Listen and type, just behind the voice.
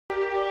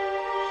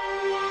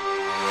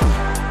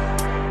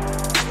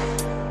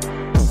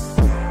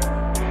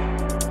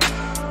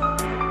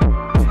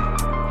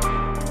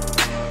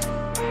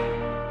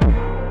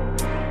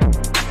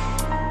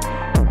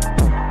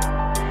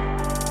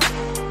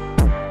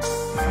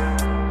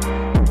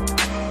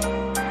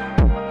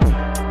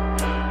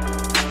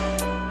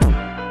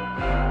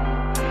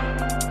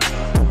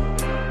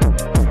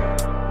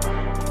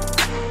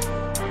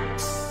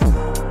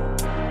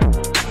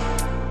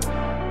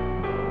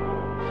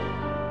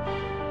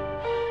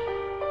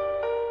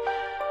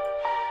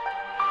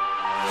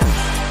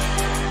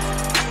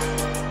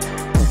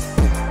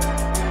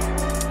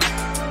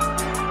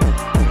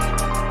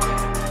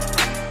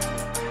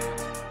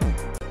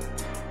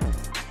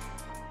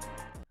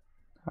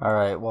All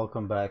right,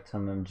 welcome back to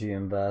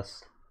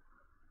MMGinvest.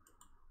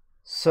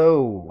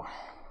 So,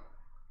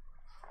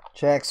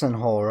 Jackson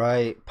Hole,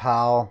 right?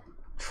 Powell,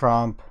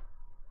 Trump.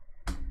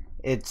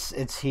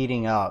 It's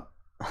heating up.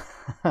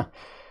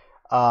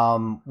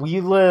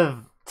 We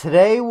live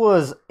today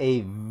was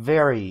a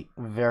very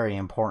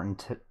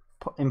important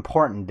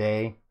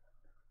day,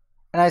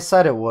 and I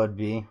said it would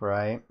be,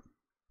 right?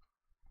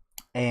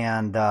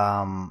 And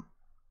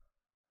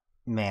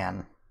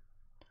man,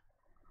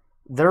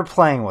 they're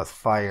playing with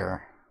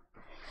fire.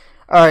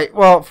 All right,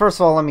 well, first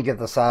of all, let me get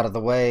this out of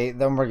the way.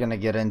 Then we're going to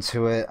get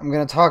into it. I'm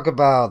going to talk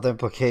about the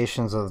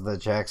implications of the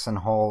Jackson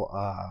Hole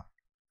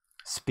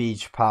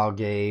speech Powell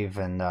gave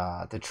and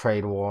the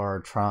trade war,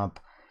 Trump.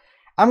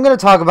 I'm going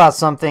to talk about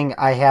something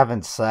I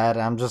haven't said.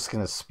 I'm just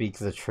going to speak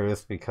the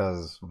truth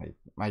because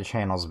my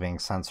channel's being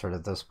censored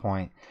at this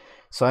point.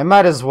 So I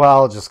might as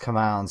well just come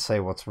out and say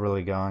what's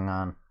really going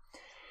on.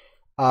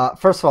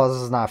 First of all,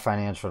 this is not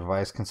financial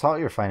advice.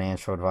 Consult your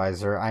financial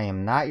advisor. I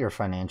am not your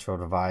financial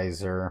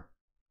advisor.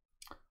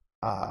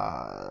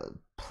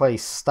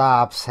 Place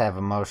stops, have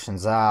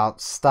emotions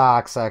out.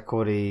 Stocks,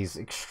 equities,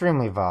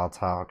 extremely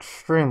volatile,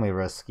 extremely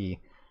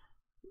risky.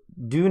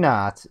 Do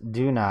not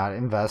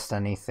invest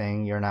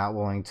anything you're not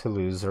willing to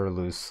lose or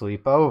lose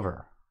sleep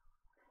over.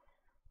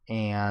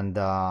 And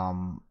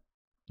go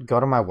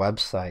to my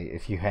website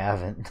if you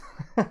haven't.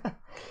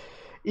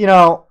 You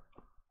know,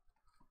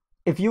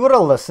 if you would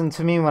have listened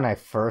to me when I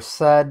first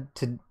said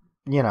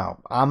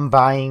I'm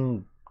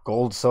buying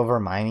gold, silver,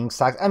 mining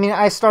stocks. I mean,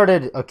 I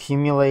started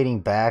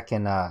accumulating back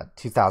in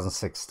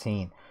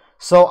 2016.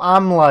 So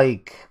I'm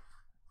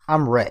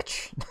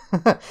rich.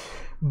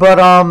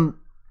 But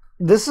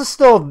this is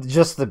still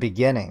just the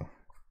beginning.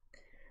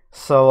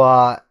 So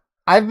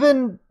I've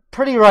been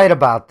pretty right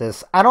about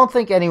this. I don't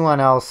think anyone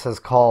else has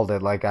called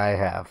it like I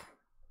have.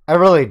 I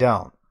really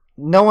don't.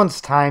 No one's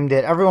timed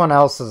it. Everyone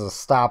else is a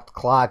stopped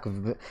clock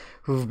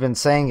who've been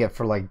saying it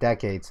for like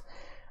decades.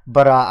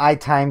 But I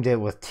timed it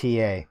with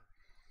TA.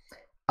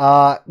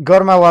 Go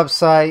to my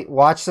website,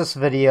 watch this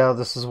video.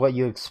 This is what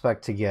you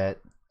expect to get.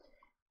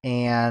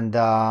 And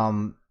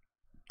 10%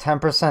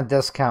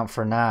 discount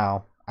for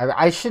now.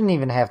 I shouldn't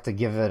even have to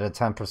give it a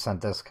 10%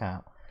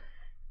 discount.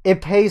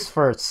 It pays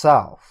for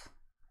itself.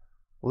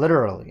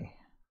 Literally.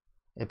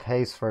 It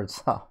pays for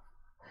itself.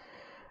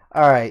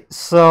 Alright,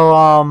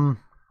 so,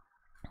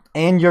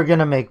 and you're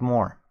gonna make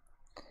more.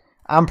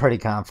 I'm pretty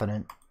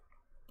confident.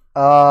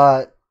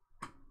 Alright.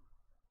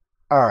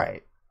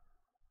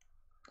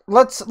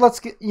 Let's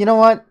get, you know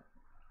what?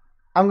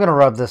 I'm going to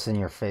rub this in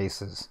your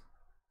faces.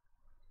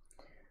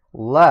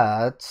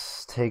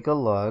 Let's take a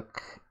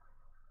look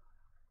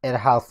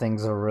at how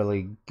things are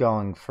really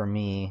going for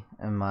me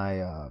and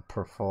my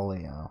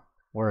portfolio.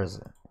 Where is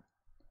it?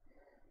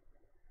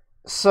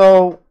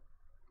 So,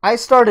 I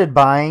started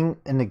buying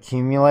and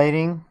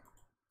accumulating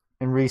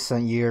in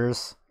recent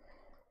years.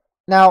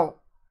 Now,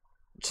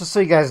 just so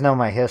you guys know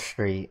my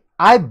history,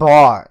 I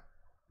bought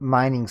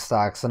mining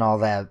stocks and all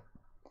that.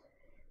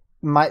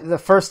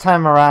 The first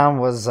time around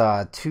was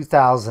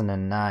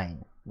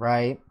 2009,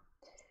 right?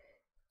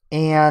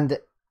 And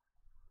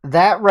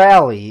that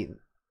rally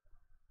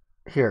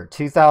here,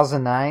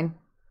 2009,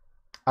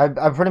 I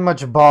pretty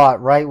much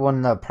bought right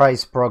when the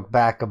price broke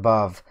back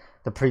above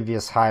the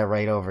previous high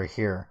right over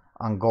here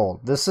on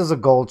gold. This is a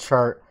gold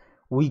chart,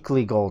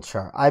 weekly gold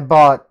chart. I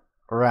bought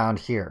around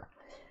here.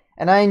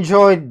 And I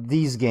enjoyed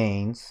these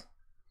gains,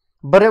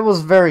 but it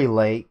was very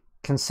late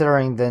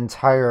considering the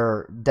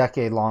entire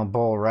decade-long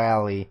bull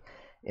rally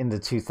in the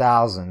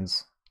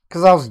 2000s,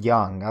 because I was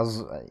young. I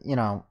was,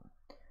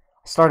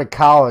 started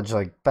college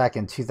like back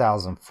in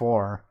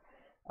 2004.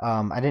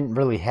 I didn't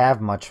really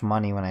have much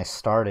money when I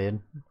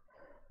started.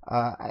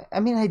 I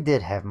mean, I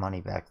did have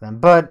money back then,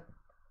 but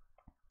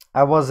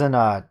I wasn't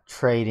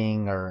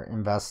trading or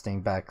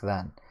investing back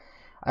then.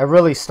 I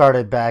really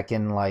started back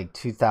in like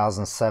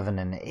 2007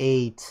 and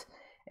 8,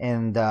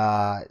 and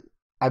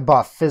I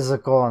bought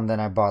physical, and then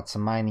I bought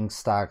some mining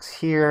stocks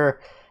here.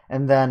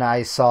 And then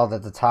I saw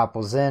that the top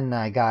was in, and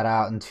I got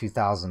out in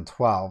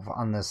 2012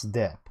 on this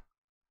dip.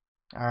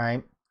 All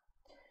right.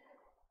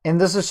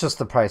 And this is just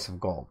the price of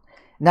gold.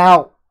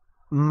 Now,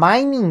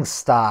 mining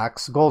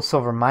stocks, gold,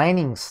 silver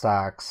mining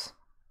stocks,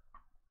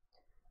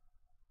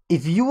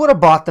 if you would have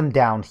bought them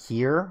down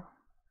here,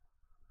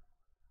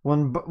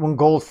 when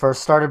gold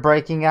first started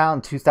breaking out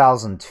in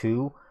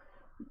 2002,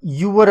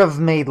 you would have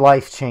made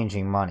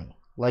life-changing money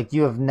like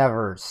you have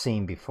never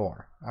seen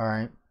before. All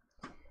right.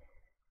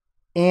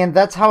 And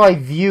that's how I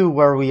view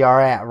where we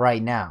are at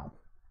right now.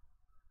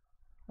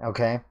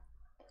 Okay?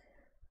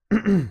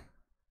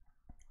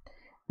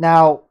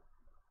 Now,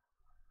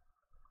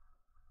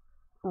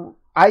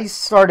 I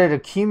started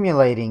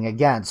accumulating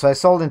again. So I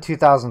sold in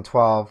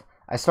 2012.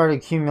 I started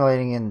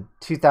accumulating in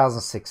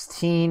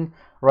 2016,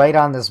 right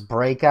on this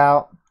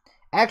breakout.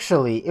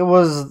 Actually, it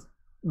was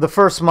the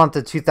first month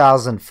of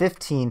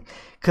 2015,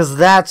 because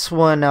that's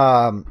when,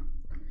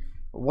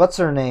 what's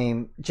her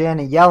name?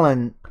 Janet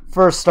Yellen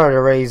first started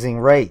raising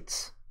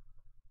rates.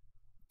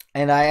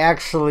 And I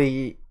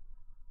actually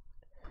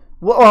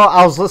Well,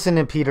 I was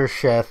listening to Peter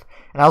Schiff,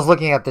 and I was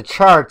looking at the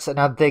charts, and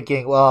I'm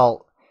thinking,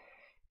 well,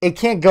 it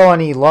can't go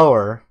any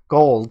lower,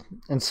 gold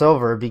and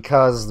silver,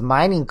 because the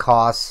mining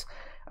costs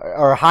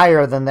are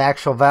higher than the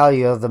actual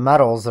value of the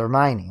metals they're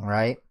mining,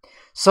 right?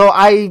 So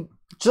I,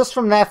 just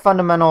from that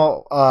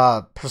fundamental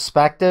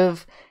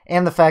perspective,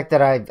 and the fact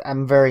that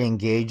I'm very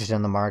engaged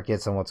in the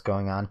markets and what's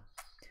going on,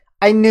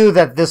 I knew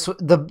that this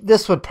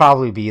would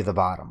probably be the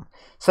bottom.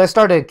 So I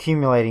started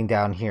accumulating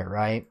down here,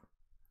 right?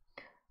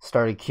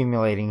 Started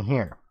accumulating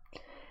here.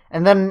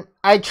 And then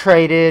I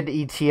traded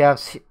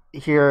ETFs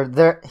here,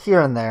 there, here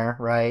and there,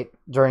 right?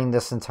 During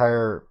this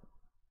entire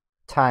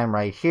time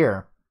right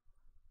here.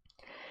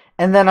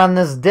 And then on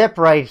this dip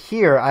right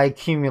here, I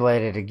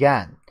accumulated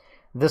again.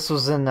 This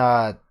was in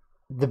the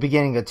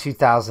beginning of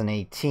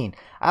 2018.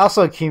 I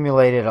also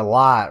accumulated a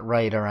lot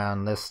right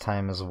around this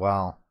time as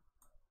well.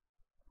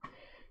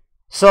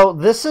 So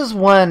this is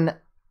when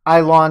I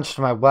launched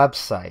my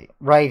website,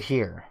 right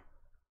here.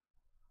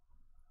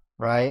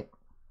 Right?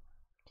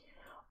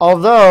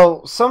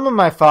 Although some of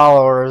my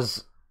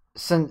followers,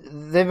 since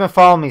they've been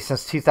following me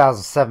since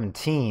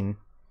 2017,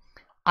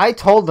 I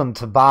told them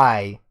to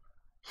buy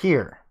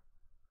here.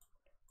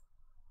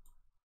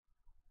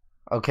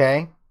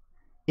 Okay?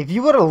 If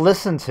you would have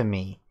listened to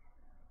me,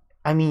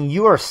 I mean,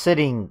 you are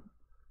sitting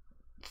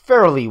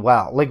fairly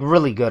well, like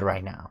really good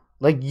right now.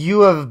 Like,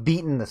 you have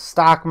beaten the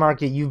stock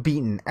market, you've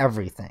beaten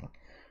everything.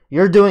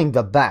 You're doing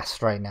the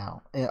best right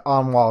now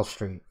on Wall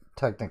Street,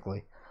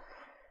 technically.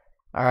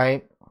 All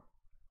right?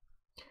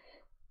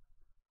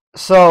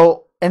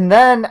 So, and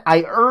then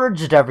I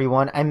urged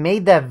everyone, I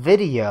made that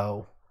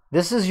video,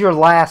 this is your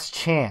last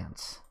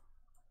chance.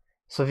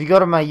 So if you go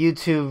to my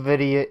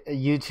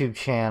YouTube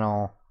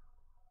channel,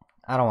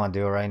 I don't want to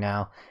do it right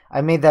now.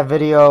 I made that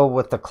video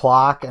with the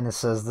clock, and it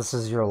says, this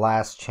is your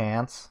last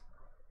chance.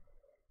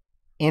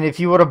 And if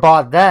you would have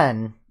bought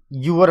then,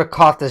 you would have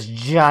caught this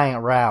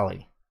giant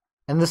rally.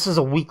 And this is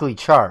a weekly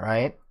chart,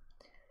 right?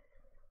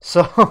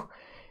 So,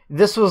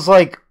 this was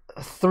like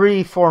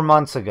 3-4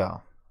 months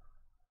ago.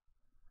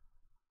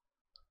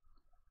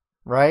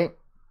 Right?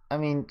 I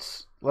mean,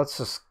 let's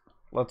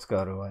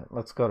go to it.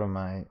 Let's go to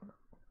my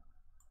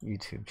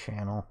YouTube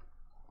channel.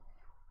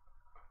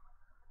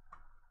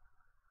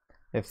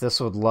 If this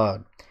would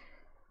load.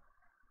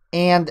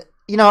 And,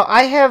 you know,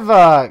 I have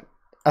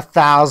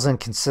 1,000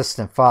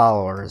 consistent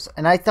followers,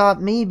 and I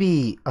thought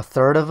maybe a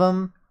third of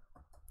them,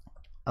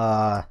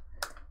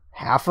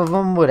 half of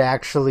them would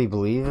actually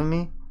believe in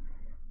me.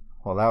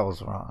 Well, that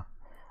was wrong.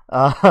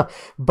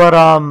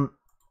 But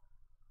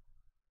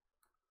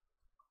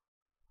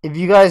if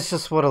you guys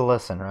just would have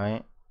listened,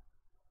 right?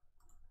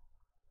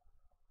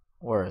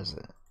 Where is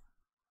it?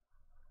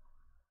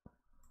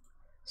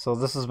 So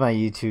this is my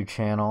YouTube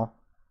channel.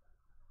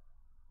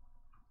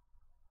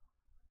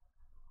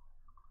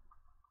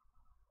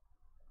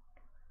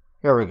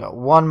 Here we go.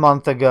 1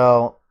 month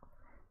ago.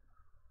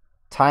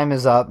 Time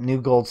is up.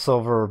 New gold,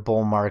 silver,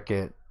 bull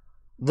market.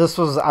 I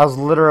was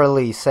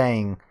literally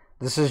saying,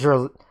 this is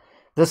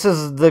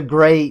the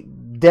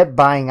great dip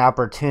buying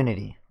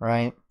opportunity,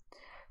 right?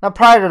 Now,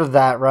 prior to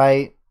that,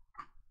 right,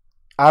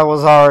 I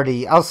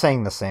was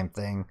saying the same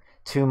thing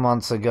 2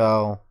 months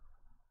ago.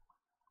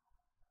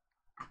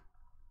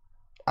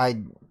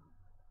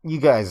 You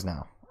guys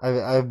know.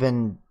 I've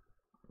been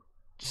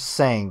just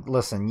saying,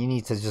 listen, you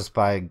need to just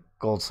buy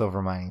gold,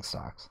 silver mining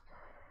stocks.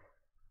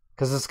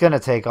 Because it's going to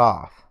take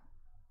off.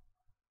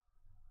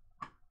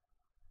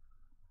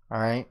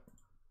 Alright?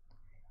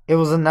 It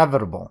was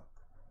inevitable.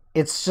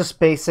 It's just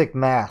basic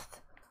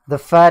math. The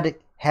Fed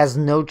has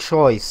no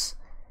choice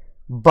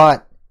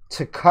but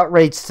to cut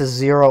rates to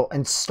zero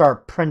and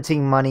start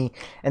printing money.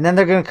 And then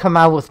they're going to come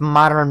out with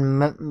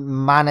modern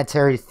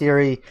monetary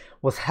theory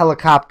with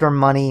helicopter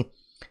money.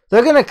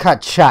 They're going to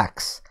cut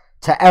checks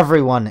to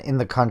everyone in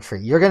the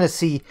country. You're going to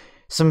see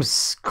some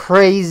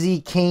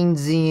crazy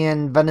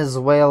Keynesian,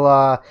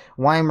 Venezuela,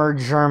 Weimar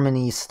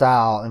Germany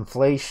style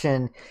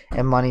inflation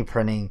and money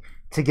printing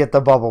to get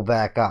the bubble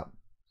back up.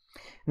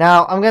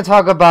 Now, I'm going to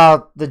talk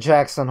about the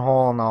Jackson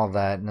Hole and all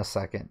that in a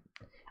second.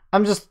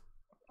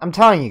 I'm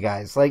telling you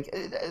guys, like,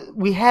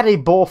 we had a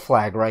bull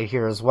flag right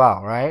here as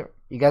well, right?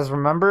 You guys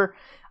remember?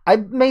 I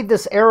made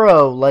this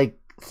arrow like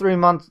 2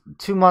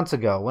 months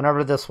ago,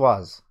 whenever this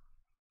was.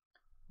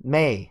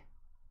 May.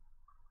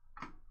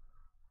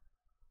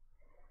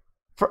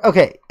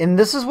 Okay, and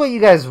this is what you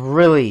guys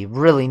really,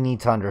 really need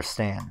to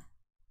understand.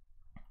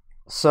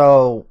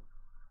 So,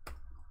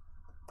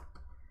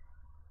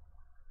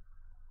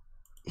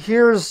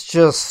 here's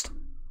just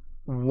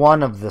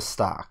one of the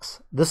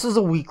stocks. This is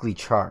a weekly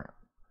chart.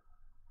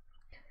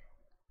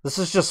 This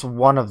is just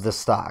one of the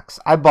stocks.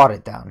 I bought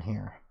it down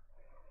here.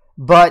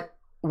 But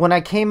when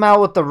I came out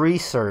with the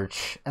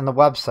research and the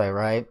website,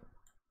 right?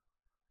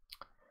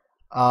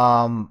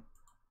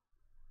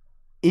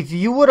 If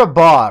you would have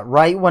bought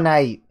right when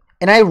I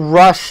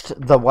rushed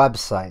the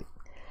website.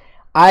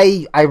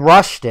 I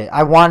rushed it.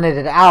 I wanted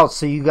it out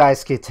so you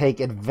guys could take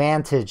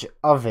advantage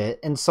of it.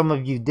 And some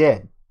of you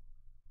did.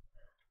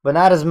 But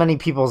not as many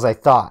people as I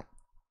thought.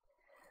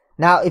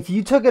 Now, if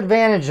you took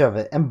advantage of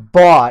it and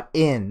bought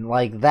in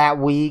like that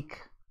week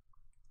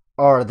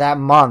or that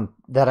month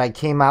that I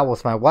came out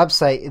with my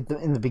website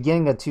in the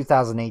beginning of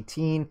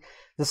 2018,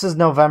 this is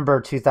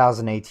November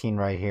 2018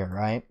 right here,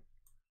 right?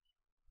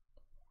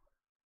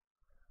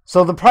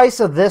 So the price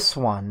of this is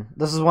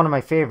one of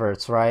my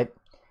favorites, right?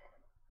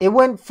 It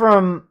went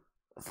from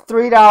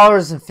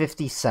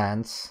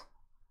 $3.50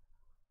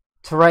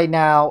 to right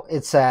now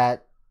it's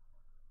at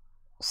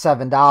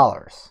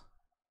 $7.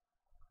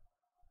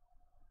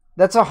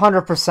 That's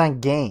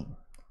 100% gain.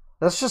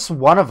 That's just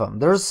one of them.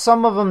 There's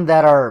some of them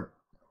that are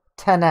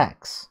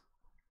 10x.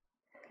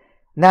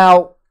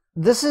 Now,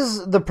 this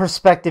is the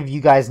perspective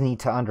you guys need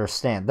to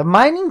understand. The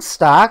mining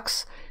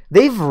stocks,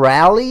 they've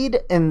rallied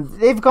and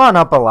they've gone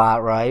up a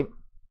lot, right?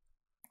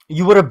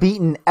 You would have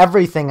beaten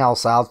everything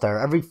else out there.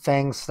 Every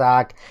FANG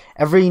stock,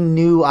 every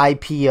new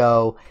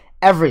IPO,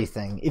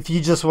 everything, if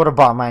you just would have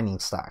bought mining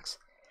stocks.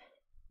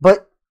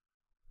 But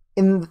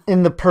in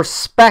the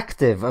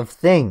perspective of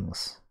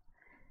things,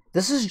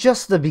 this is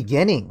just the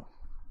beginning.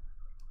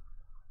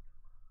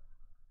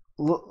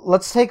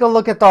 Let's take a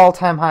look at the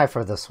all-time high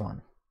for this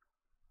one.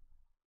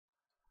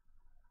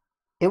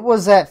 It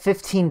was at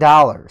 $15,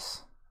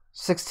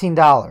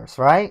 $16,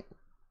 right?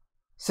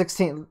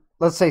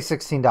 Let's say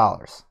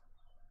 $16.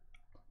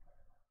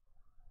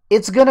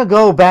 It's going to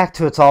go back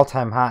to its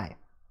all-time high.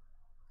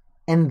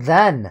 And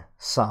then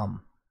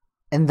some.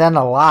 And then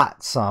a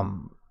lot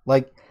some.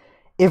 Like,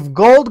 if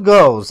gold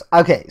goes...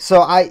 Okay,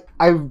 so I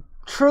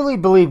truly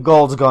believe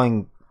gold's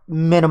going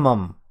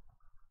minimum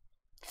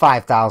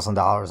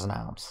 $5,000 an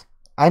ounce.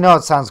 I know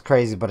it sounds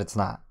crazy, but it's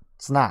not.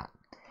 It's not.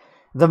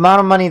 The amount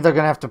of money they're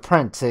going to have to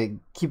print to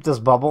keep this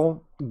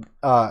bubble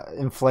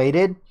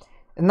inflated,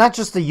 and not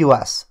just the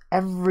U.S.,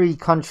 every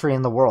country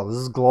in the world. This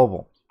is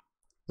global.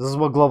 This is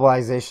what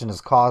globalization has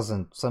caused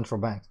in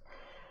central banks.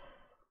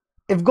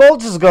 If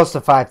gold just goes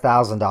to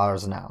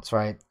 $5,000 an ounce,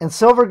 right, and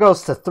silver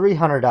goes to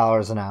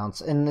 $300 an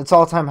ounce, and its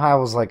all-time high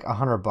was like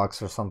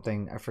 $100 or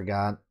something, I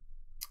forgot.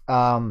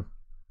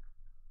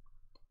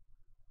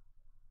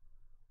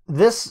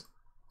 This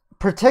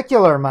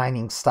particular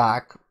mining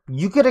stock,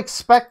 you could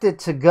expect it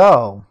to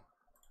go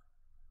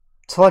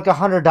to like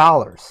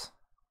 $100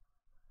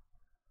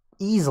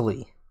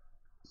 easily.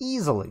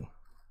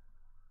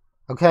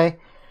 Okay,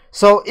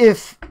 so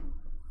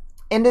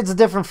and it's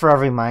different for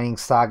every mining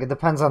stock. It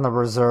depends on the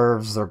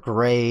reserves, their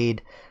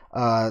grade,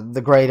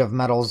 the grade of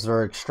metals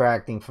they're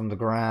extracting from the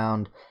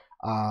ground,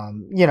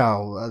 you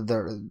know,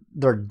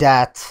 their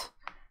debt,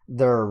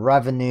 their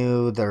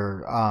revenue,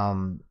 their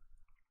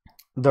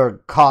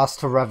cost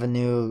to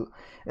revenue.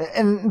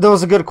 And there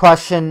was a good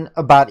question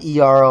about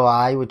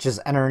EROI, which is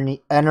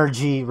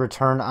energy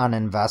return on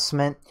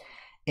investment.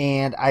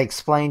 And I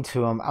explained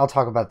to him, I'll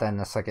talk about that in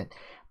a second.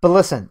 But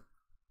listen,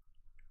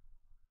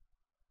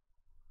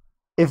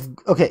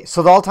 okay,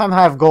 so the all-time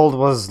high of gold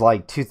was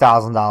like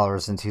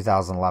 $2,000 in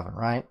 2011,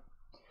 right?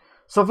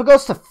 So if it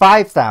goes to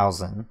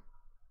 $5,000,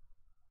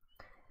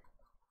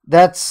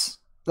 that's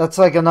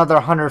like another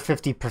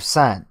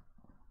 150%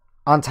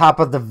 on top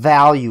of the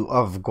value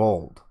of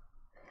gold.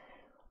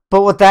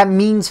 But what that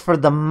means for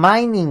the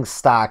mining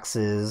stocks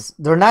is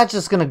they're not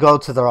just going to go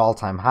to their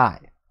all-time high.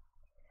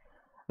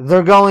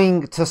 They're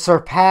going to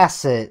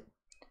surpass it,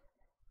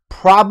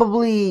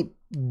 probably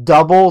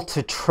double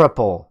to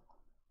triple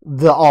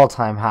the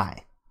all-time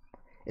high,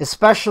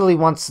 especially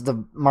once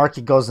the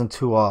market goes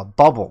into a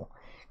bubble,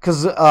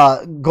 because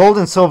gold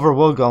and silver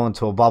will go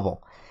into a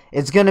bubble.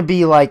 It's going to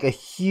be like a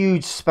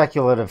huge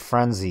speculative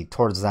frenzy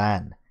towards the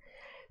end.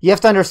 You have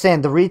to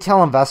understand, the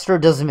retail investor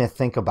doesn't even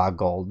think about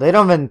gold. They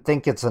don't even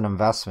think it's an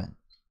investment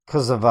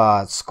because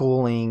of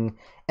schooling,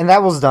 and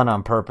that was done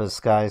on purpose,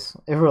 guys.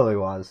 It really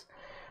was.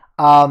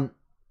 And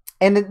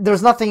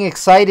there's nothing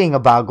exciting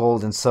about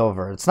gold and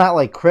silver. It's not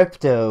like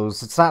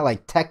cryptos. It's not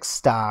like tech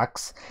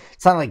stocks.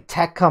 It's not like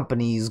tech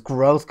companies,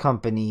 growth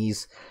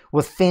companies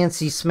with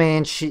fancy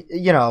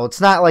you know, it's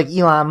not like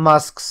Elon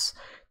Musk's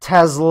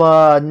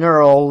Tesla,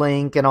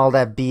 Neuralink, and all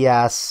that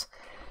BS.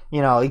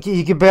 You know, he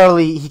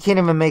can't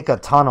even make a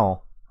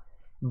tunnel.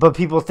 But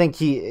people think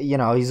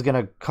he's going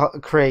to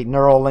create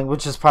Neuralink,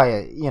 which is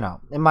probably, you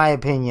know, in my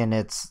opinion,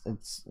 it's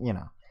you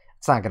know,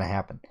 it's not going to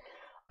happen.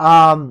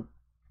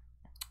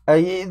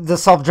 The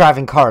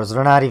self-driving cars,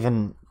 they're not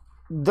even,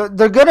 they're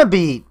going to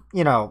be,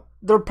 you know,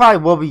 there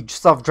probably will be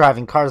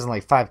self-driving cars in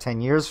like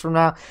 5-10 years from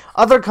now.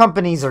 Other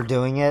companies are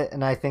doing it,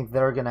 and I think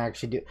they're going to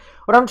actually do it.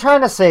 What I'm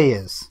trying to say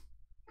is,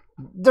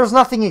 there's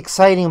nothing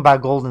exciting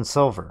about gold and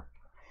silver.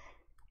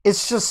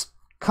 It's just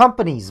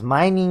companies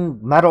mining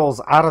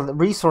metals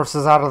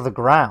resources out of the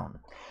ground.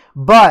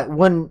 But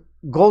when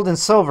gold and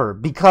silver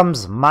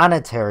becomes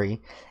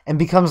monetary and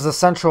becomes the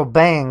central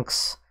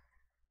bank's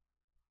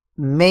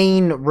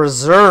main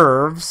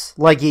reserves,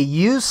 like it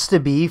used to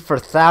be for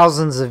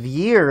thousands of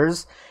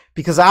years,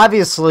 because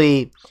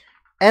obviously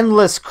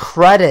endless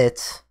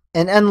credit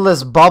and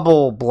endless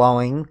bubble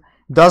blowing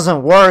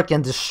doesn't work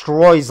and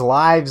destroys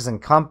lives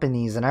and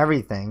companies and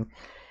everything,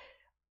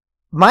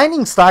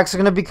 mining stocks are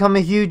going to become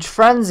a huge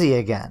frenzy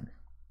again.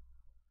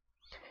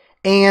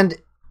 And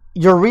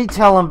your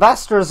retail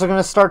investors are going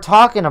to start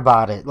talking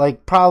about it.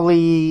 Like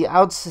probably, I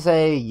would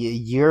say a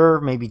year,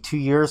 maybe 2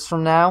 years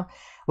from now.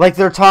 Like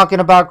they're talking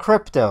about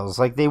cryptos.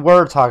 Like they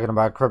were talking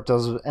about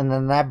cryptos, and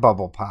then that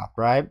bubble popped,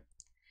 right?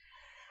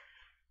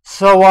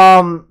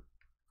 So,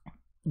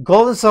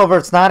 gold and silver,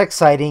 it's not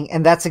exciting,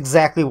 and that's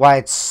exactly why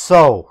it's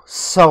so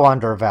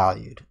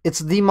undervalued. It's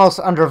the most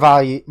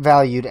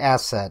undervalued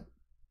asset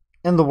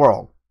in the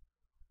world.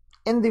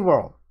 In the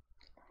world.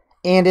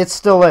 And it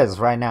still is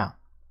right now.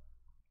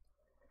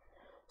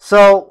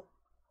 So,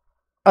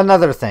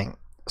 another thing.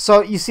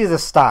 So, you see the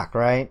stock,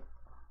 right?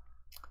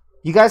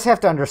 You guys have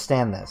to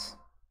understand this.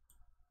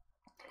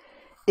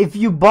 If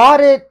you bought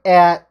it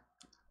at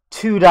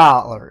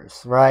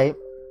 $2, right?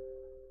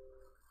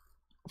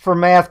 For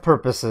math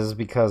purposes,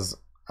 because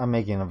I'm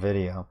making a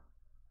video.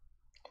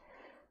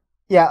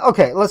 Yeah,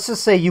 okay, let's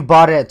just say you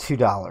bought it at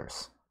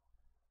 $2.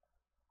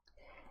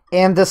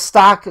 And the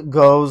stock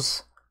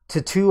goes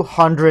to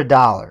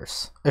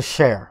 $200 a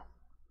share.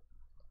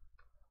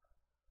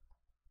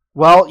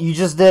 Well, you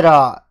just did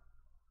a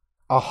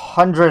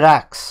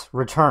 100x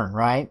return,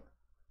 right?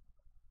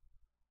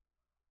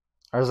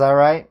 Or is that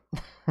right?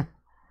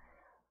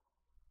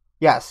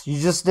 Yes, you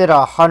just did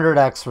a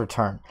 100x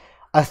return.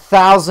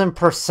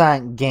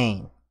 1,000%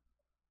 gain.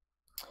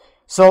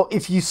 So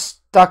if you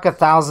stuck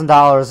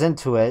 $1,000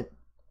 into it,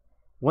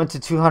 went to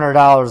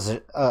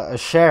 $200 a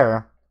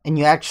share, and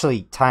you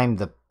actually timed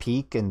the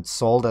peak and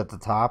sold at the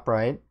top,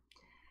 right?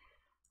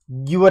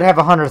 You would have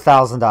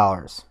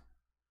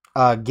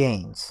 $100,000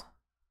 gains.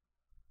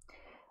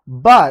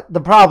 But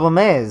the problem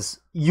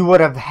is, you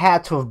would have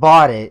had to have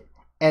bought it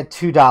at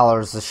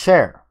 $2 a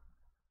share.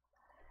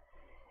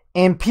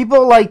 And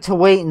people like to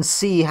wait and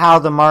see how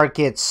the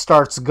market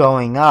starts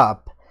going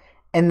up,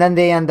 and then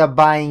they end up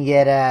buying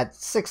it at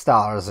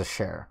 $6 a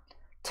share,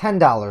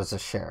 $10 a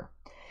share.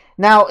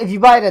 Now, if you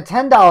buy it at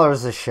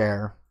 $10 a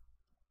share,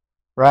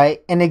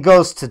 right, and it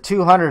goes to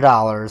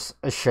 $200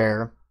 a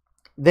share,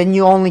 then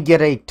you only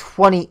get a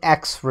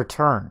 20x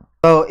return.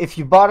 So if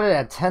you bought it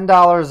at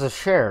 $10 a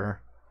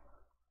share,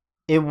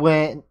 it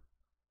went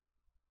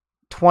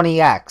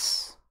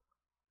 20x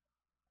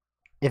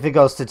if it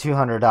goes to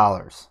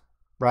 $200,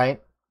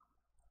 right?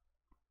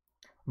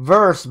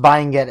 Versus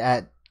buying it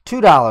at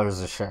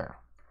 $2 a share,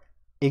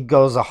 it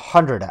goes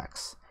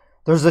 100x.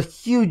 There's a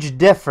huge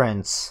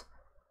difference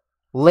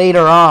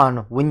later on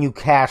when you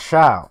cash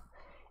out.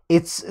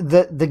 It's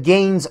the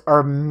gains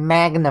are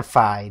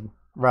magnified,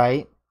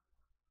 right?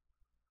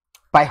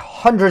 By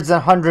hundreds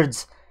and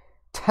hundreds,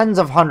 tens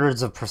of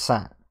hundreds of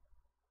percent.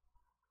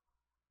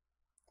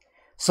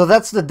 So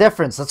that's the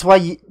difference. That's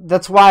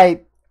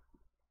why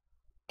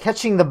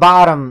catching the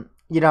bottom,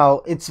 you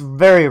know, it's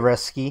very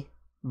risky,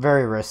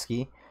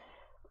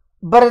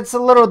 but it's a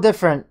little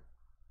different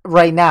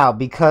right now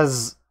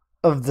because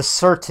of the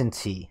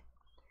certainty.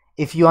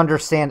 If you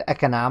understand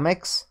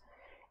economics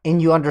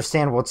and you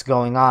understand what's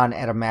going on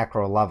at a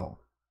macro level,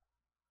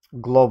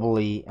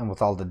 globally and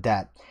with all the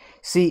debt.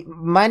 See,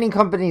 mining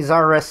companies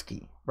are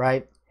risky,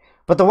 right?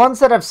 But the ones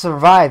that have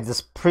survived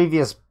this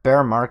previous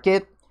bear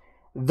market,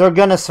 they're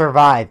going to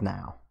survive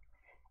now.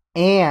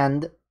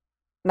 And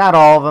not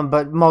all of them,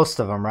 but most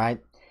of them, right?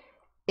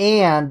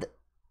 And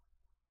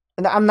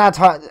I'm not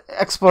talking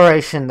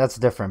exploration, that's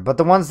different. But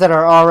the ones that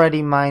are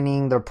already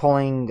mining, they're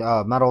pulling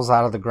metals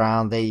out of the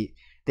ground. They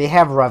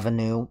have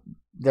revenue.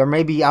 They're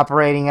maybe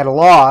operating at a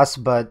loss,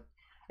 but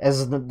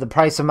as the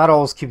price of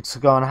metals keeps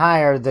going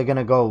higher, they're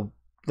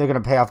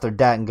gonna pay off their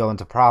debt and go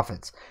into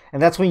profits.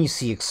 And that's when you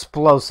see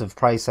explosive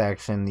price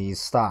action in these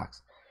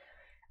stocks.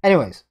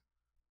 Anyways,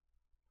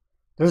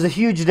 there's a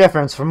huge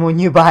difference from when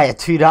you buy at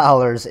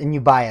 $2 and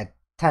you buy at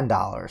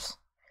 $10.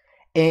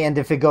 And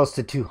if it goes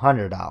to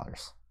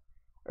 $200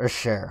 a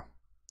share,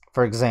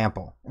 for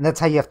example. And that's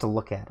how you have to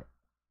look at it.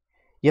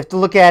 You have to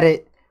look at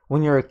it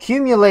when you're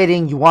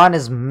accumulating, you want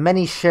as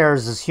many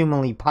shares as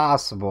humanly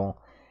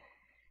possible,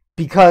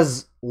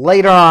 because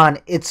later on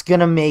it's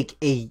going to make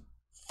a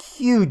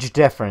huge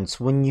difference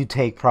when you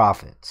take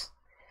profits.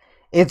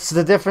 It's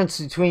the difference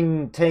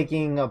between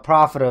taking a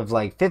profit of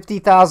like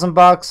 50,000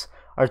 bucks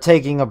or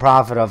taking a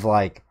profit of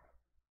like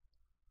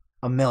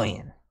 $1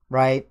 million,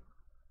 right?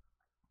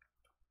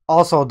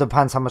 Also, it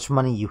depends how much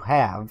money you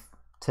have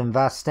to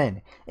invest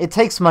in. It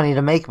takes money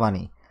to make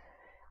money.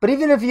 But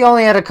even if you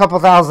only had a couple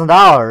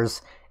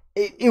 $1,000s,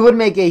 it would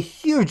make a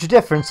huge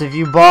difference if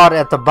you bought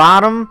at the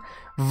bottom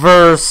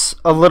versus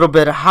a little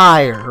bit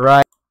higher,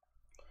 right?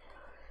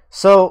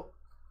 So,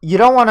 you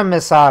don't want to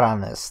miss out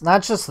on this.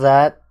 Not just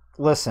that,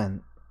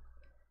 listen,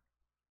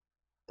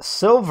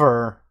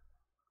 silver,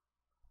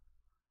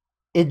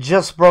 it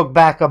just broke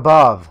back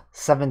above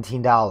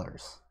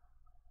 $17.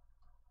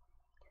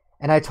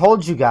 And I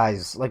told you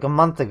guys like a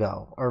month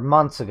ago or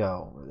months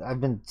ago,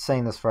 I've been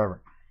saying this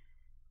forever.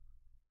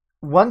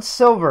 Once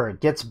silver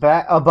gets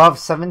back above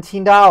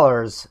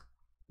 $17,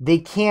 they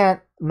can't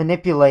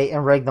manipulate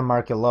and reg the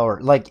market lower.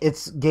 Like,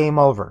 it's game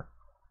over.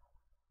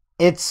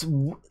 It's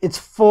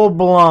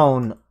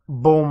full-blown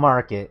bull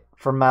market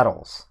for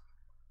metals.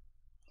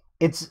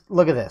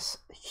 look at this.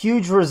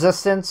 Huge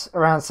resistance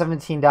around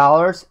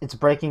 $17. It's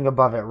breaking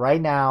above it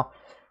right now.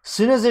 As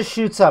soon as it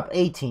shoots up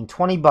 18,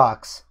 20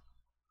 bucks,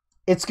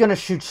 it's going to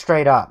shoot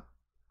straight up.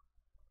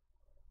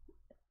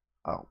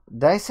 Oh,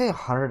 did I say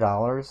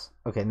 $100?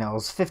 Okay, no, it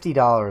was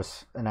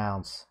 $50 an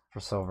ounce for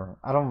silver.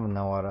 I don't even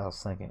know what I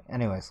was thinking.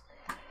 Anyways,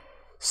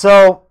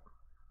 so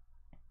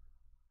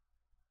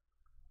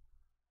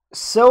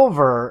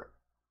silver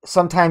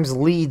sometimes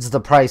leads the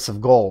price of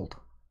gold.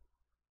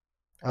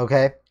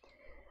 Okay?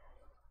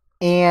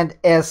 And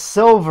as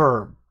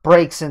silver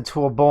breaks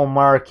into a bull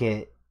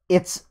market,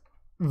 it's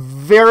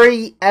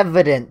very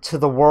evident to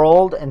the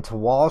world and to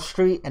Wall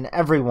Street and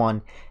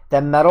everyone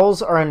that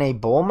metals are in a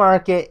bull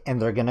market,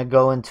 and they're going to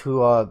go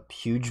into a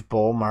huge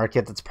bull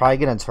market that's probably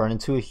going to turn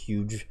into a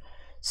huge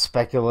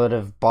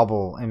speculative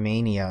bubble and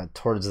mania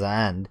towards the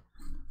end.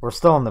 We're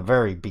still in the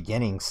very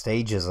beginning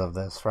stages of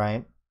this,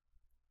 right?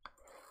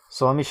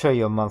 So let me show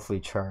you a monthly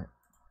chart.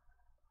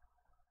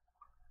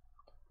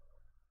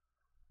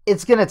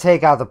 It's going to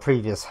take out the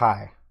previous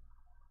high.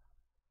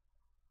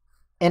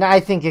 And I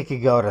think it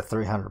could go to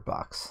 300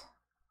 bucks.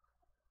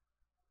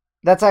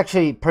 That's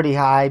actually pretty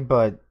high,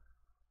 but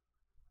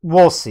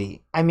we'll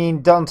see. I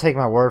mean, don't take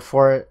my word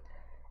for it.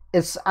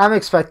 I'm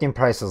expecting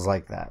prices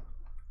like that,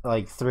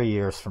 like 3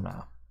 years from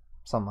now,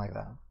 something like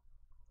that.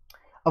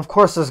 Of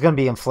course, there's going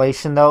to be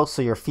inflation though,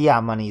 so your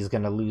fiat money is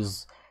going to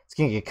lose. It's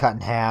going to get cut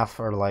in half,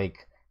 or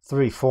like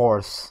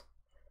 3/4.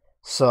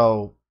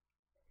 So,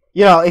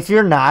 you know, if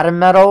you're not in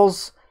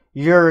metals,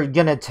 you're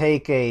going to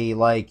take a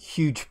like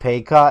huge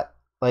pay cut.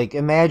 Like,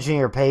 imagine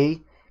your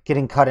pay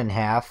getting cut in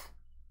half,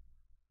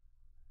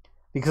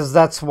 because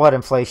that's what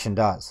inflation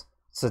does.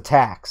 It's a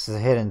tax, it's a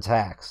hidden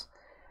tax.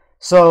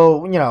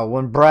 So, you know,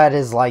 when bread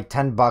is like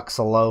 10 bucks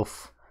a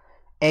loaf,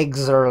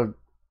 eggs are,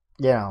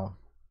 you know,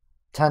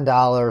 $10,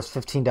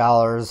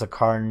 $15 a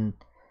carton.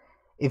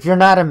 If you're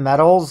not in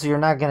metals, you're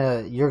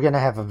gonna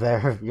have a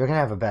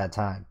bad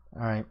time.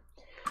 All right.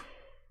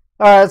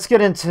 All right, let's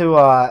get into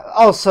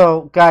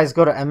also, guys,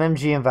 go to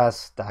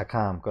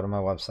MMGinvest.com, go to my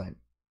website.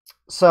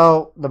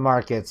 So, the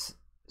markets,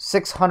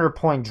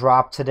 600-point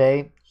drop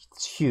today.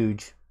 It's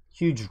huge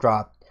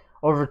drop.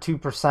 Over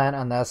 2%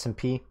 on the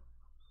S&P.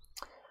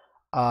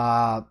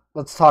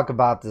 Let's talk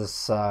about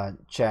this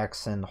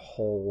Jackson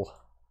Hole.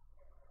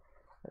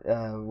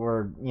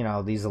 Where, you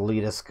know, these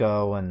elitists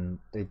go and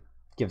they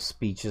give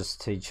speeches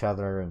to each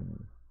other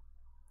and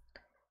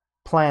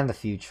plan the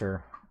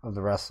future of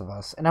the rest of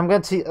us. And I'm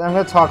going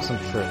to talk some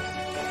truth.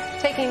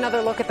 Taking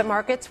another look at the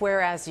markets,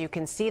 where, as you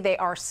can see, they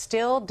are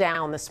still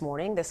down this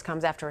morning. This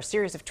comes after a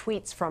series of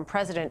tweets from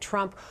President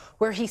Trump,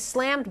 where he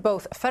slammed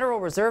both Federal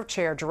Reserve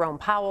Chair Jerome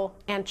Powell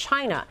and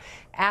China,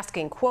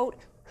 asking, quote,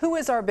 "Who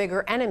is our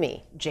bigger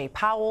enemy, Jay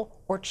Powell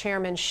or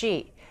Chairman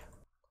Xi?"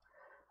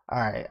 All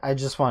right, I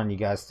just wanted you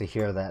guys to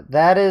hear that.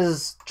 That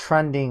is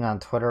trending on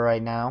Twitter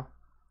right now.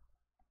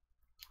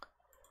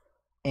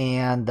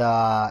 And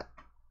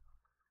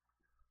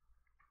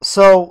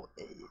so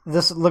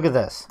look at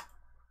this.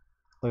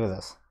 Look at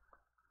this.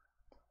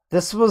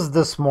 This was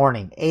this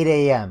morning, 8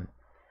 a.m.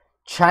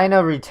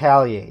 China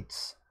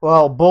retaliates.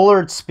 Well,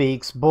 Bullard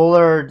speaks.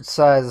 Bullard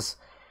says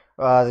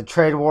the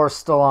trade war is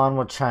still on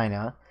with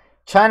China.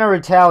 China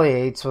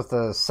retaliates with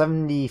a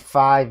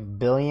 $75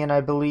 billion, I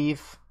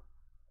believe.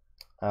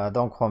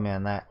 Don't quote me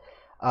on that.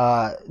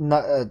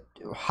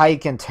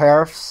 Hike in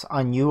tariffs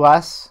on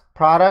U.S.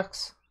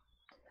 products.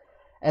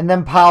 And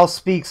then Powell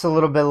speaks a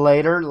little bit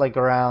later, like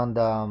around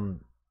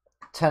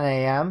 10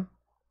 a.m.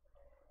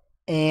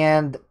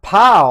 And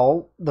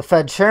Powell, the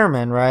Fed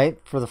chairman, right,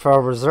 for the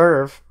Federal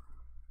Reserve,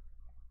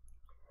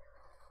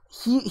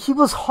 he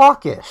was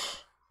hawkish.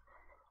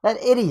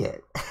 That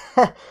idiot.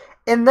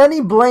 And then he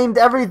blamed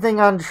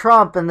everything on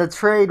Trump and the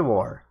trade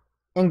war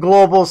and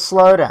global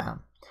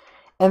slowdown.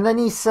 And then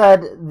he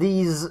said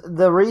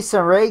the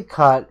recent rate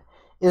cut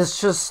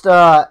is just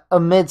a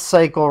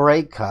mid-cycle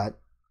rate cut.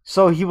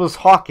 So he was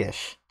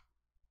hawkish.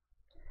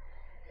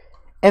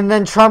 And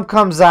then Trump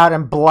comes out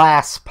and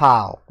blasts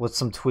Powell with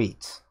some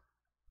tweets.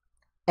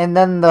 And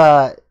then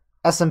the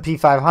S&P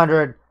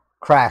 500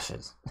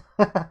 crashes.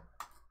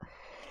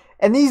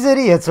 And these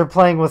idiots are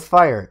playing with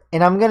fire.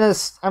 And I'm gonna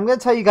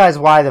tell you guys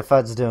why the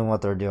Fed's doing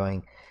what they're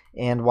doing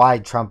and why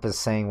Trump is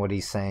saying what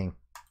he's saying.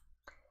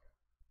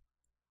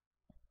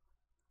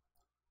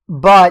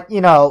 But,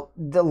 you know,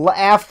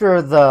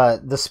 after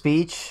the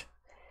speech,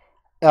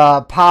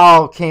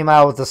 Powell came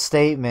out with a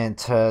statement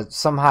to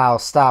somehow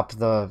stop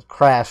the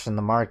crash in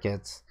the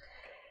markets.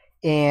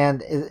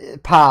 And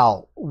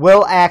Powell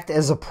will act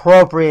as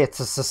appropriate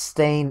to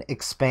sustain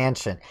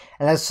expansion.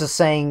 And that's just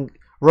saying,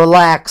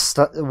 relax,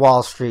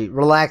 Wall Street,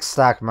 relax,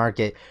 stock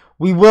market.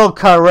 We will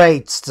cut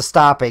rates to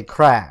stop a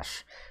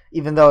crash.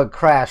 Even though it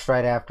crashed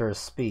right after his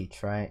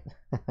speech, right?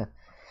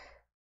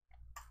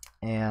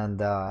 And,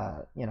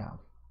 you know,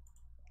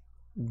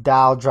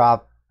 Dow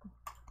dropped.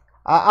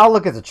 I'll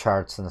look at the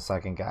charts in a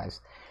second,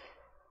 guys.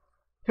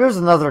 Here's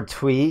another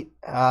tweet.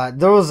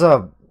 There was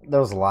a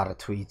lot of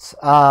tweets.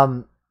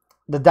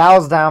 The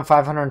Dow's down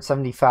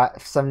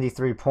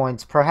 573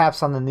 points,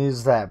 perhaps on the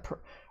news that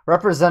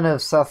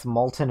Representative Seth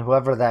Moulton,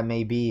 whoever that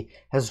may be,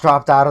 has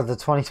dropped out of the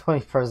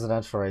 2020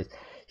 presidential race.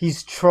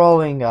 He's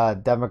trolling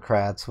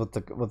Democrats with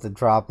the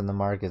drop in the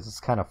markets. It's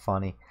kind of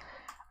funny.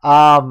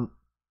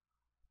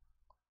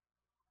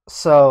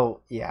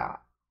 So yeah.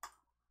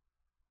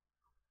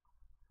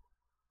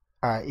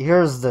 All right,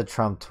 here's the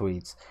Trump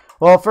tweets.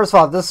 Well, first of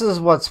all, this is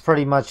what's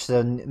pretty much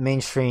the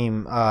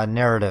mainstream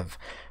narrative.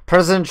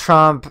 President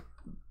Trump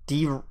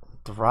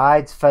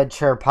derides Fed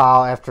Chair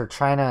Powell after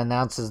China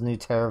announces new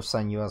tariffs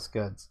on U.S.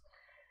 goods.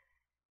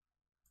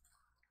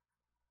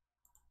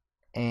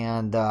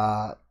 And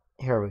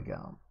here we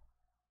go.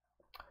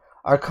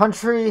 Our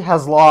country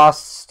has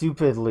lost,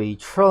 stupidly,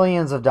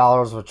 trillions of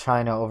dollars with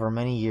China over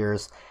many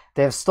years.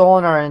 They have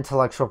stolen our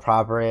intellectual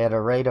property at a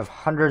rate of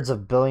hundreds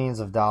of billions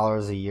of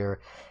dollars a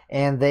year,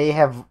 and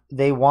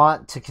they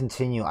want to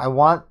continue. I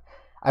won't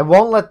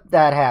let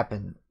that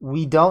happen.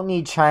 We don't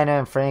need China,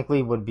 and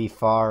frankly would be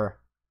far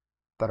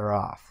better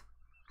off.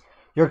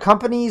 Your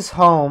company's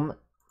home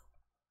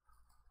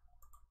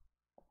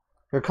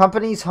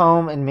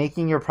and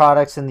making your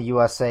products in the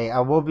USA.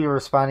 I will be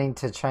responding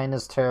to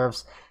China's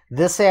tariffs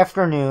this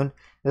afternoon.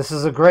 This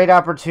is a great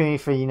opportunity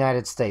for the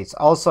United States.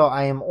 Also,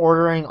 I am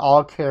ordering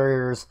all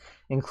carriers,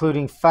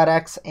 including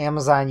FedEx,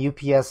 Amazon,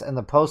 UPS, and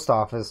the Post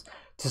Office,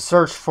 to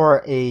search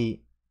for a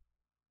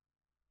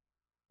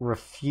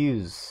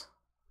refuse.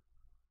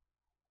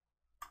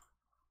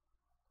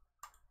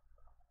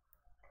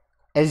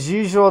 As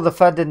usual, the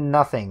Fed did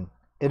nothing.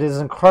 It is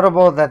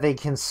incredible that they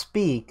can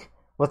speak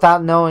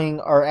without knowing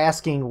or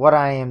asking what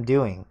I am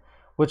doing,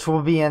 which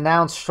will be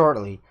announced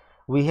shortly.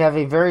 We have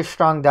a very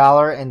strong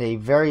dollar and a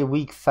very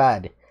weak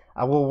Fed.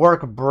 I will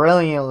work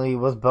brilliantly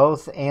with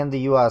both, and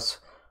the U.S.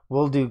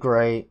 will do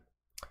great.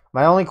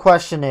 My only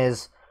question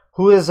is,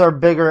 who is our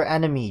bigger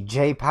enemy,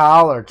 Jay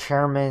Powell or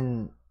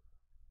Chairman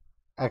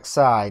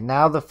XI?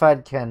 Now the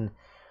Fed can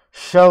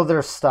show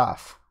their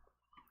stuff.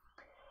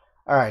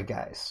 All right,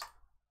 guys.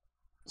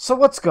 So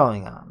what's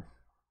going on?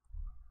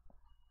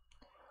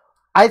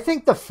 I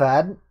think the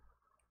Fed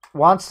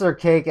wants their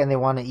cake and they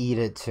want to eat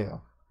it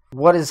too.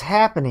 What is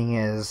happening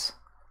is,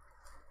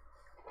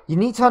 you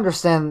need to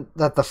understand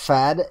that the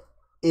Fed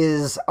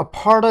is a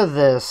part of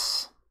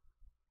this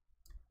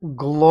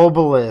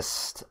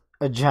globalist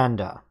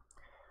agenda.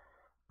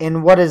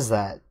 And what is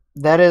that?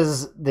 That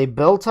is, they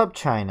built up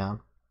China,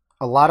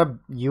 a lot of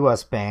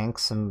U.S.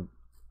 banks, and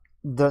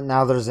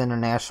now there's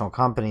international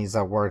companies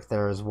that work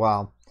there as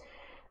well.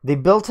 They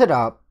built it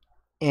up,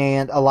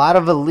 and a lot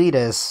of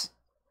elitists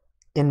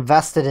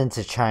invested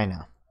into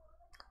China.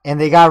 And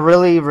they got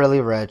really,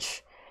 really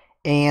rich.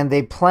 And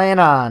they plan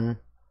on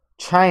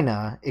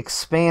China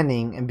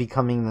expanding and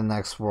becoming the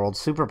next world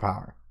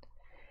superpower.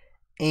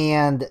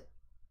 And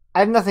I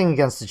have nothing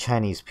against the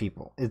Chinese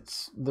people.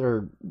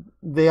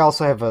 They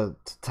also have a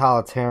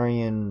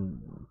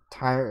totalitarian,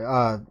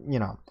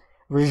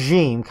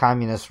 regime,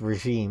 communist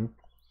regime,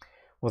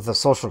 with a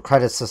social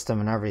credit system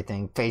and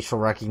everything, facial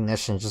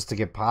recognition just to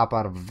get pop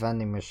out of a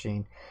vending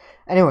machine.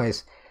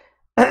 Anyways,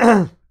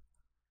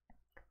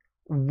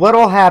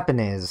 what'll happen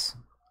is,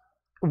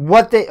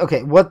 what the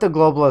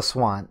globalists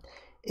want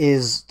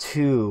is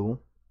to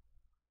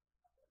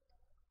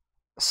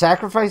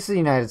sacrifice the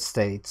United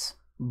States,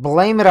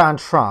 blame it on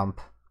Trump,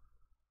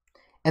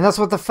 and that's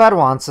what the Fed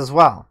wants as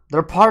well.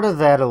 They're part of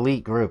that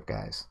elite group,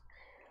 guys.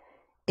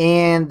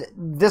 And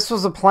this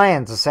was a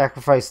plan to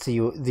sacrifice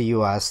to the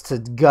U.S., to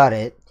gut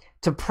it,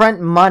 to print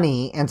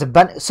money, and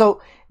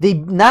so they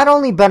not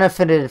only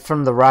benefited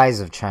from the rise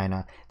of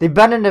China, they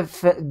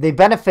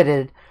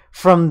benefited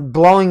from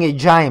blowing a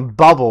giant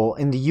bubble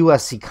in the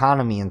U.S.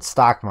 economy and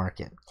stock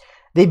market.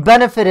 They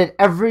benefited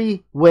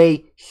every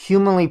way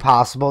humanly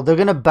possible. They're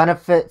going to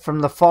benefit from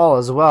the fall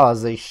as well,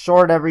 as they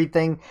short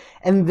everything.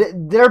 And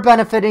they're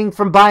benefiting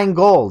from buying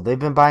gold. They've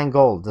been buying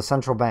gold, the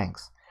central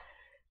banks.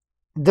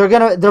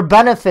 They're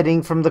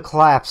benefiting from the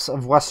collapse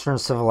of Western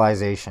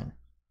civilization.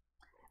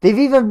 They've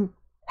even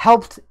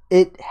helped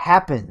it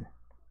happen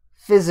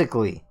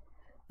physically.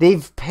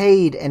 They've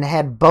paid and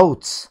had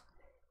boats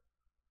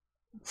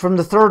from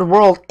the third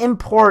world,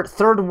 import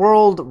third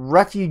world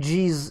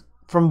refugees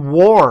from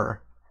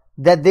war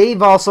that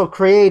they've also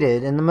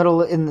created in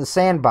the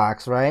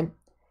sandbox, right?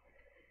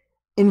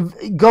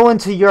 Go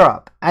into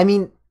Europe. I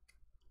mean,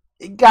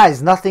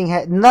 guys,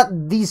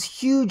 these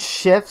huge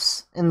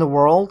shifts in the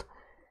world,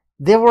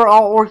 they were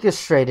all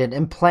orchestrated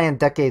and planned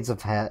decades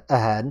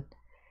ahead,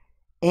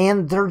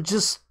 and they're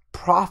just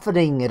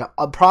profiting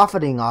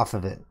off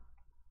of it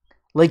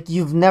like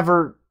you've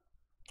never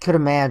could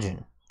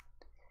imagine.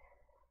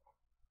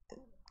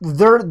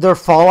 Their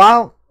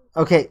fallout,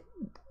 okay,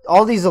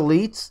 all these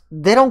elites,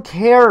 they don't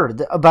care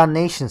about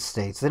nation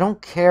states. They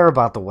don't care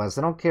about the West.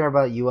 They don't care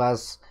about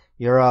US,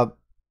 Europe.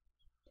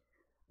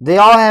 They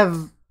all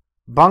have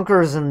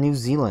bunkers in New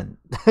Zealand.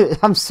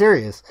 I'm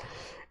serious.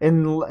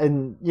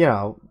 And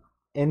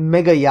in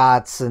mega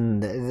yachts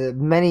and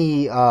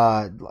many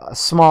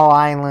small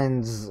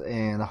islands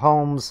and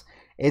homes.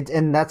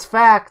 And that's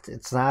fact.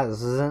 This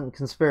isn't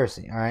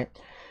conspiracy, all right?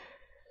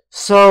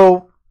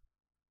 So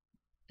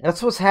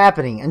That's what's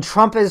happening. And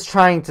Trump is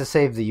trying to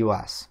save the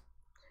U.S.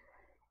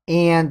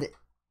 And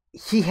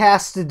he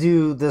has to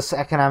do this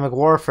economic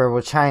warfare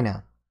with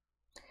China.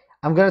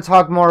 I'm going to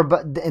talk more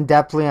in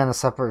depthly on a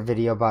separate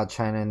video about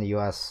China and the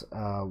U.S.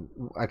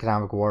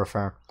 Economic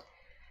warfare.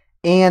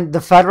 And the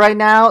Fed right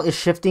now is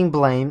shifting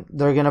blame.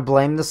 They're going to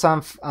blame this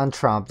on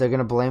Trump. They're going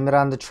to blame it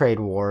on the trade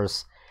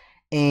wars.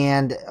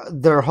 And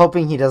they're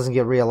hoping he doesn't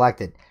get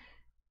reelected.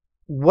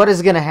 What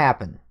is going to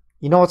happen?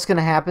 You know what's going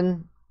to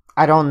happen?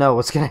 I don't know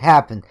what's going to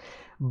happen.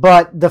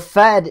 But the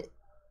Fed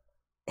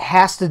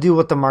has to do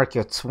what the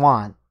markets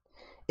want.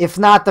 If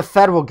not, the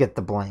Fed will get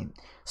the blame.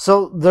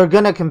 So they're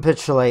going to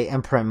capitulate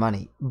and print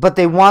money. But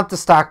they want the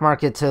stock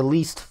market to at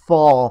least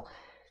fall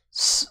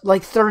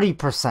like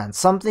 30%,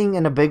 something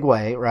in a big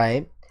way,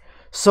 right?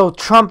 So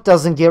Trump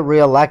doesn't get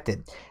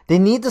reelected. They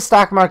need the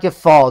stock market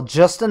fall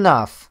just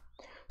enough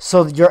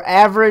so your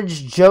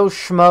average Joe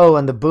Schmo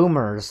and the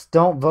boomers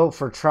don't vote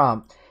for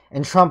Trump,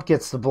 and Trump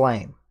gets the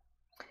blame.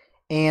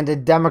 And a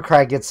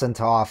Democrat gets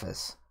into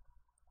office.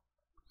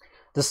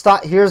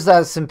 Here's the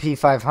S&P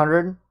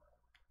 500.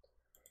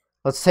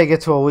 Let's take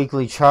it to a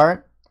weekly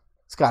chart.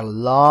 It's got a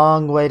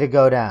long way to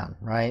go down,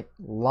 right?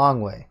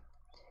 Long way.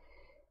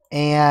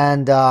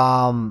 And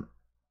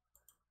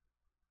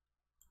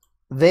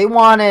they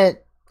want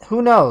it,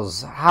 who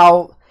knows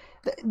how.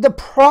 The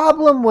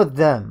problem with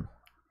them,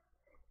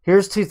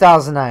 here's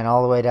 2009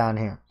 all the way down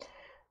here.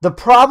 The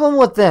problem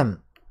with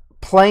them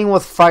playing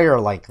with fire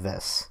like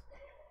this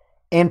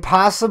and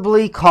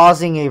possibly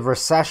causing a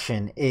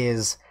recession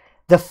is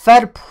the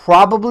Fed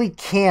probably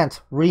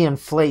can't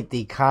reinflate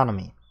the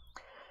economy.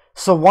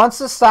 So once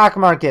the stock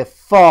market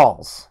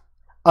falls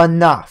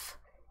enough,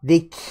 they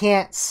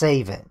can't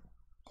save it.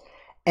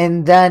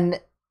 And then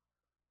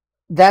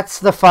that's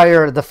the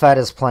fire the Fed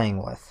is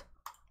playing with.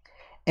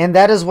 And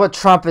that is what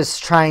Trump is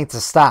trying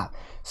to stop.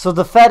 So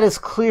the Fed is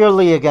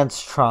clearly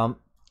against Trump,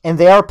 and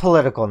they are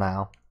political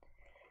now.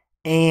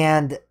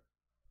 And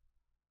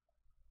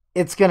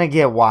it's going to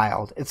get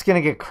wild. It's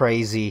going to get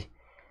crazy.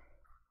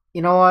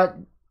 You know what?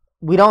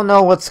 We don't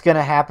know what's going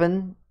to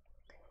happen.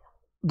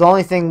 The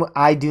only thing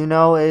I do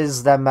know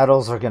is that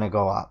metals are going to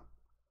go up.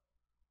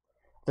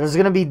 There's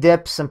going to be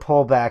dips and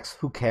pullbacks.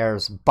 Who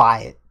cares?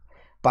 Buy it.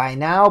 Buy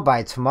now,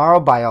 buy tomorrow,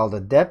 buy all the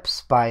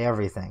dips, buy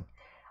everything.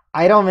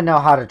 I don't even know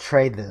how to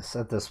trade this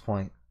at this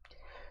point.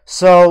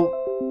 So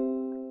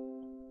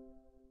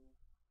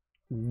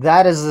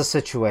that is the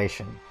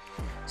situation.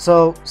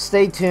 So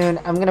stay tuned.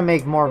 I'm going to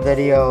make more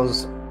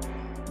videos.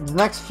 The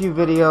next few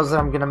videos that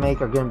I'm going to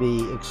make are going to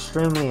be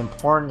extremely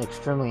important,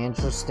 extremely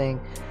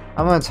interesting.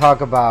 I'm going to talk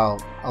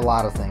about a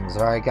lot of things.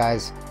 Alright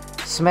guys,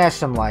 smash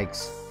some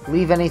likes.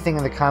 Leave anything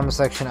in the comment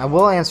section. I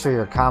will answer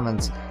your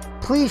comments.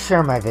 Please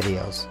share my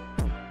videos.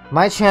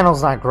 My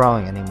channel's not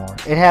growing anymore.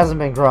 It hasn't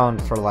been growing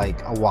for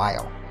like a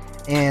while.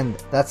 And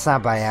that's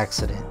not by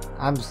accident.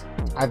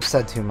 I've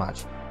said too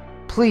much.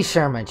 Please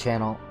share my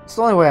channel. It's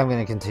the only way I'm going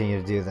to continue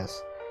to do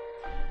this.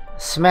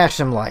 Smash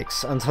some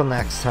likes. Until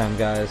next time,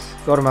 guys.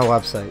 Go to my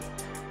website.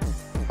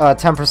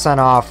 10%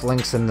 off.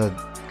 Links in the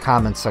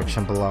comment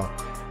section below.